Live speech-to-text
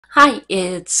Hi,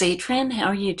 it's Adrian. How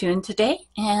are you doing today?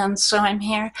 And so I'm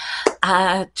here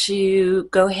to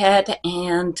go ahead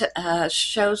and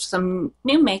show some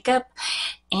new makeup.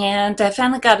 And I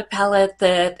finally got a palette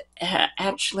that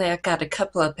actually I got a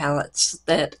couple of palettes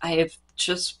that I've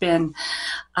just been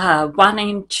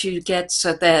wanting to get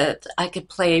so that I could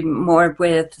play more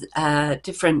with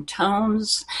different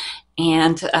tones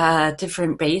and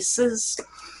different bases.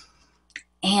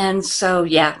 And so,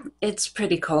 yeah, it's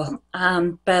pretty cool.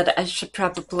 But I should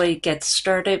probably get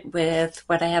started with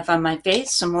what I have on my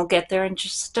face, and we'll get there in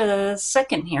just a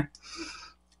second here.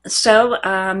 So,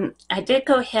 I did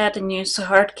go ahead and use the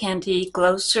Hard Candy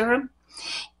Glow Serum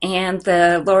and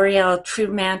the L'Oreal True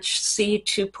Match C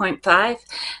 2.5.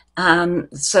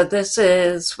 So this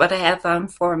is what I have on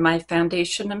for my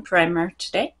foundation and primer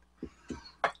today.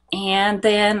 And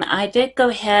then I did go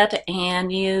ahead and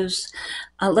use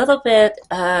a little bit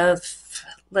of,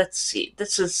 let's see,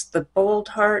 this is the Bold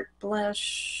Heart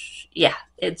blush. Yeah,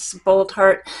 it's Bold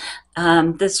Heart.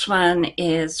 This one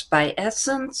is by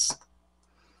Essence.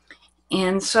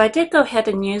 And so I did go ahead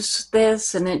and use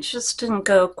this, and it just didn't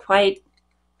go quite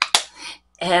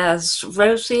as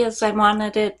rosy as I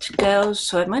wanted it to go.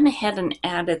 So I went ahead and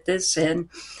added this in.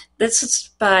 This is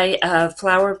by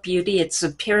Flower Beauty. It's the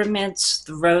Pyramids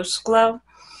the Rose Glow.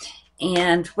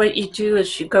 And what you do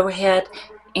is you go ahead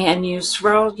and you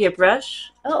swirl your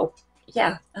brush. Oh,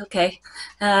 yeah, okay.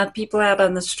 People out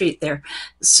on the street there.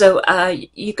 So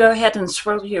you go ahead and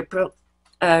swirl your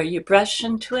brush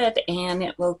into it, and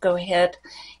it will go ahead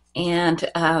and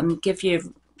give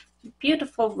you a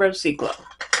beautiful rosy glow.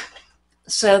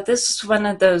 So this is one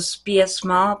of those Be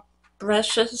Small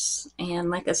brushes, and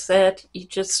like I said, you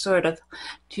just sort of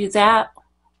do that,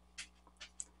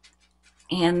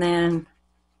 and then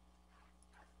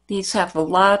these have a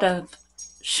lot of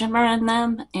shimmer in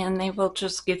them, and they will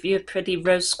just give you a pretty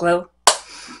rose glow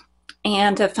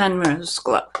and a fun rose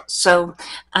glow. So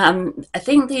I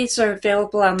think these are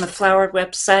available on the Flower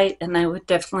website, and I would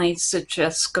definitely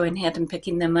suggest going ahead and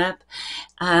picking them up.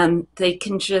 They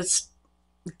can just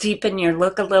deepen your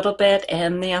look a little bit,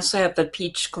 and they also have a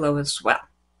peach glow as well.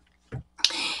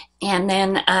 And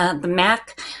then the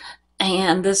MAC,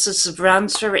 and this is a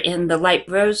bronzer in the Light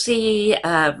Rosy,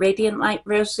 Radiant Light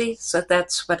Rosy, so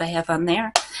that's what I have on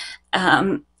there.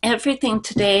 Everything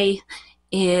today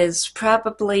is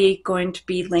probably going to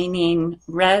be leaning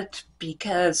red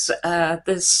because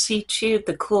this C2,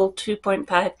 the Cool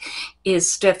 2.5,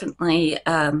 is definitely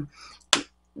a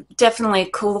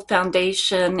cool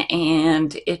foundation,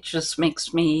 and it just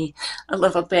makes me a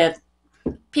little bit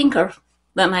pinker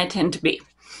than I tend to be.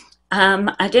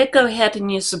 I did go ahead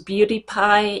and use a Beauty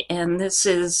Pie, and this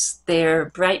is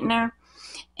their brightener,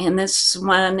 and this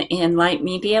one in light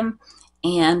medium.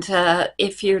 And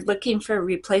if you're looking for a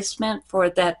replacement for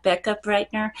that Becca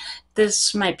brightener,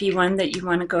 this might be one that you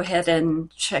want to go ahead and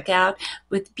check out.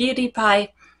 With Beauty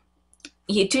Pie,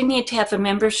 you do need to have a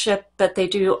membership, but they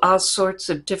do all sorts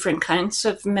of different kinds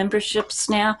of memberships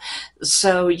now.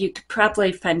 So you could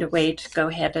probably find a way to go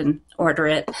ahead and order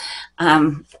it.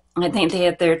 I think they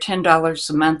have their $10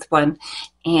 a month one,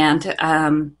 and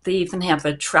they even have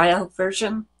a trial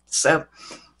version. So,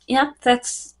 yeah,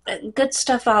 that's good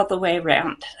stuff all the way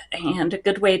around, and a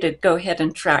good way to go ahead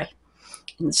and try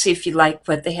and see if you like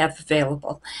what they have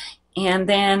available. And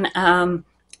then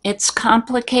It's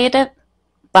Complicated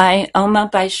by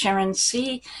Uoma by Sharon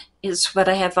C is what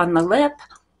I have on the lip.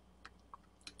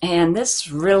 And this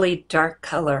really dark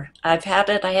color, I've had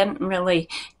it, I hadn't really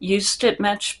used it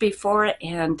much before,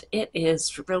 and it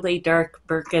is really dark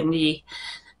burgundy.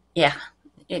 Yeah,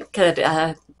 it could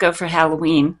go for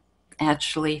Halloween,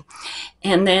 actually.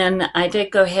 And then I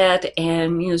did go ahead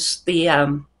and use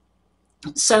the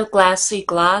So Glassy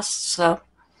gloss. So,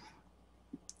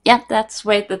 yeah, that's the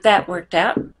way that that worked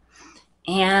out.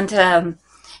 And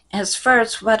as far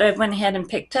as what I went ahead and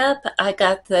picked up, I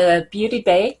got the Beauty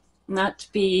Bay, not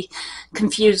to be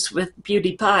confused with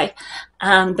Beauty Pie,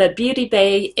 but Beauty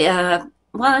Bay, well,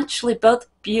 actually, both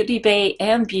Beauty Bay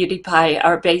and Beauty Pie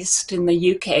are based in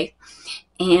the UK.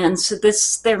 And so this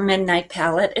is their Midnight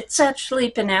palette. It's actually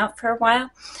been out for a while,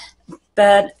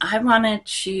 but I wanted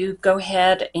to go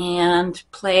ahead and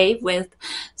play with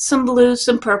some blues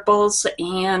and purples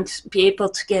and be able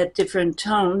to get different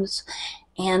tones.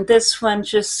 And this one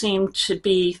just seemed to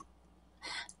be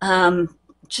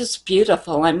just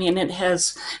beautiful. I mean, it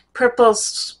has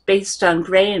purples based on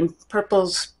gray and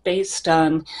purples based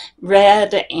on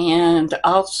red and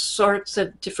all sorts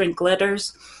of different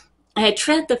glitters. I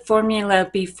tried the formula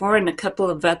before in a couple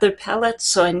of other palettes,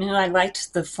 so I knew I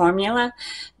liked the formula.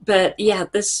 But yeah,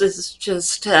 this is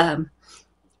just,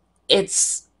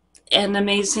 it's an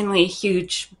amazingly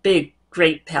huge, big,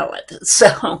 great palette.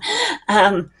 So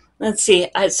let's see,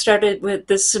 I started with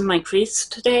this in my crease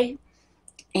today.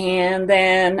 And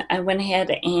then I went ahead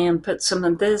and put some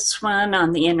of this one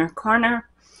on the inner corner.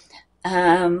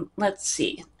 Let's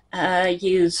see, I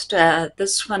used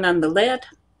this one on the lid.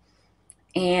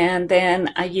 And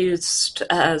then I used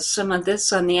some of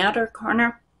this on the outer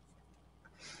corner.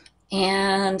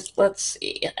 And let's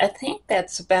see, I think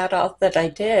that's about all that I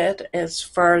did as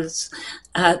far as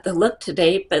the look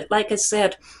today. But like I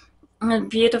said, a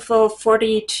beautiful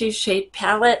 42 shade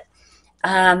palette.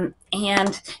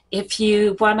 And if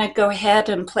you want to go ahead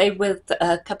and play with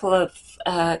a couple of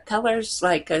colors,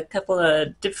 like a couple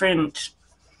of different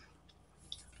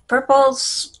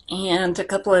purples and a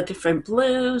couple of different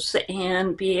blues,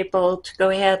 and be able to go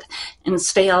ahead and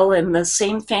stay all in the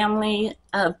same family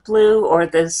of blue or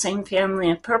the same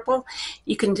family of purple,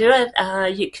 you can do it.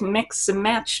 You can mix and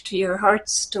match to your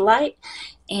heart's delight.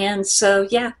 And so,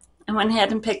 yeah, I went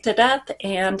ahead and picked it up,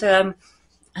 and I'm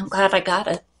glad I got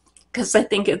it because I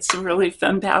think it's a really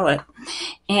fun palette.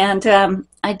 And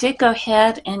I did go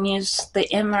ahead and use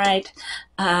the Emerald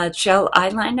gel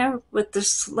eyeliner with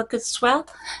this look as well.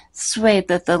 This is the way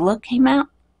that the look came out.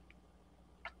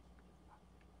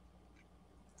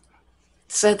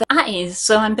 So the eyes.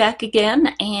 So I'm back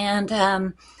again,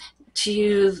 and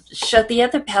to show the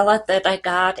other palette that I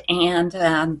got,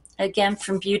 and again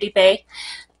from Beauty Bay.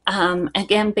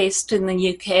 Again, based in the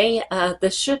UK. The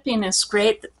shipping is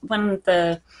great. One of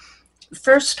the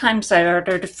first times I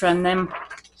ordered from them,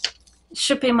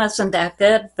 shipping wasn't that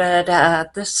good,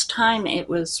 but this time it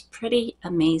was pretty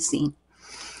amazing.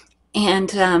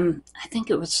 And I think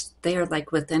it was there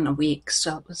like within a week,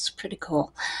 so it was pretty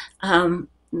cool.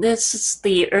 This is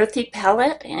the Earthy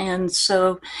palette, and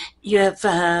so you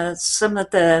have some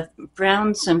of the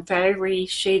browns and fiery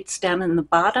shades down in the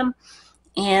bottom,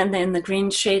 and then the green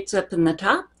shades up in the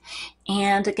top.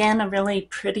 And again, a really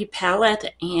pretty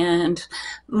palette, and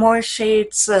more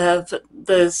shades of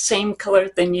the same color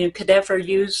than you could ever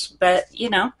use. But you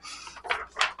know,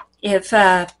 if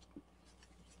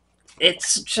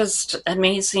it's just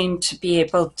amazing to be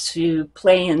able to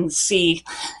play and see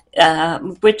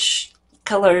which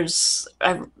colors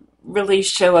really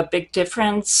show a big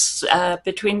difference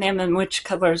between them, and which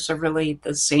colors are really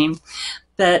the same.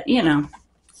 But you know,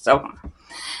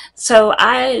 so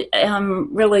I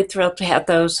am really thrilled to have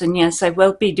those, and yes, I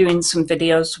will be doing some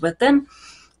videos with them.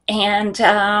 And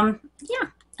yeah,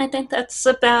 I think that's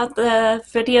about the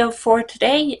video for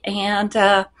today. And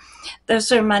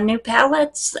those are my new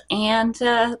palettes, and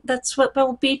that's what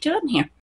we'll be doing here.